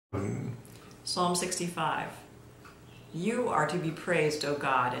Psalm 65. You are to be praised, O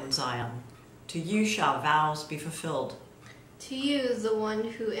God, in Zion. To you shall vows be fulfilled. To you, the one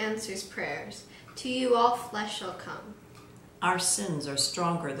who answers prayers, to you all flesh shall come. Our sins are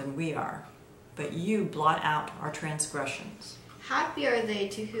stronger than we are, but you blot out our transgressions. Happy are they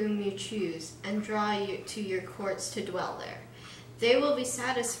to whom you choose and draw you to your courts to dwell there. They will be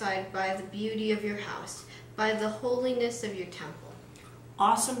satisfied by the beauty of your house, by the holiness of your temple.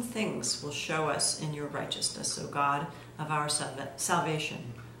 Awesome things will show us in your righteousness, O God of our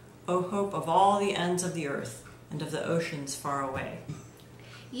salvation, O hope of all the ends of the earth and of the oceans far away.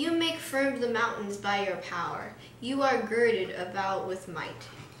 You make firm the mountains by your power. You are girded about with might.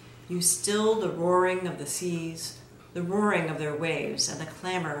 You still the roaring of the seas, the roaring of their waves, and the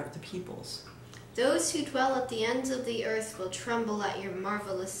clamor of the peoples. Those who dwell at the ends of the earth will tremble at your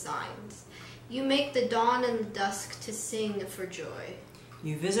marvelous signs. You make the dawn and the dusk to sing for joy.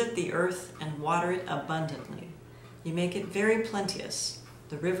 You visit the earth and water it abundantly. You make it very plenteous.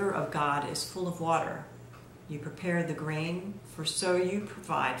 The river of God is full of water. You prepare the grain, for so you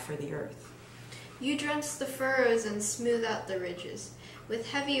provide for the earth. You drench the furrows and smooth out the ridges.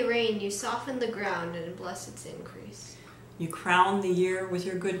 With heavy rain you soften the ground and bless its increase. You crown the year with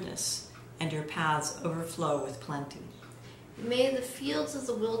your goodness, and your paths overflow with plenty. May the fields of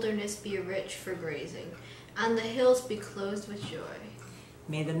the wilderness be rich for grazing, and the hills be clothed with joy.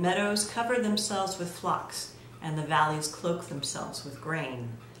 May the meadows cover themselves with flocks, and the valleys cloak themselves with grain.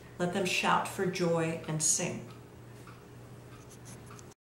 Let them shout for joy and sing.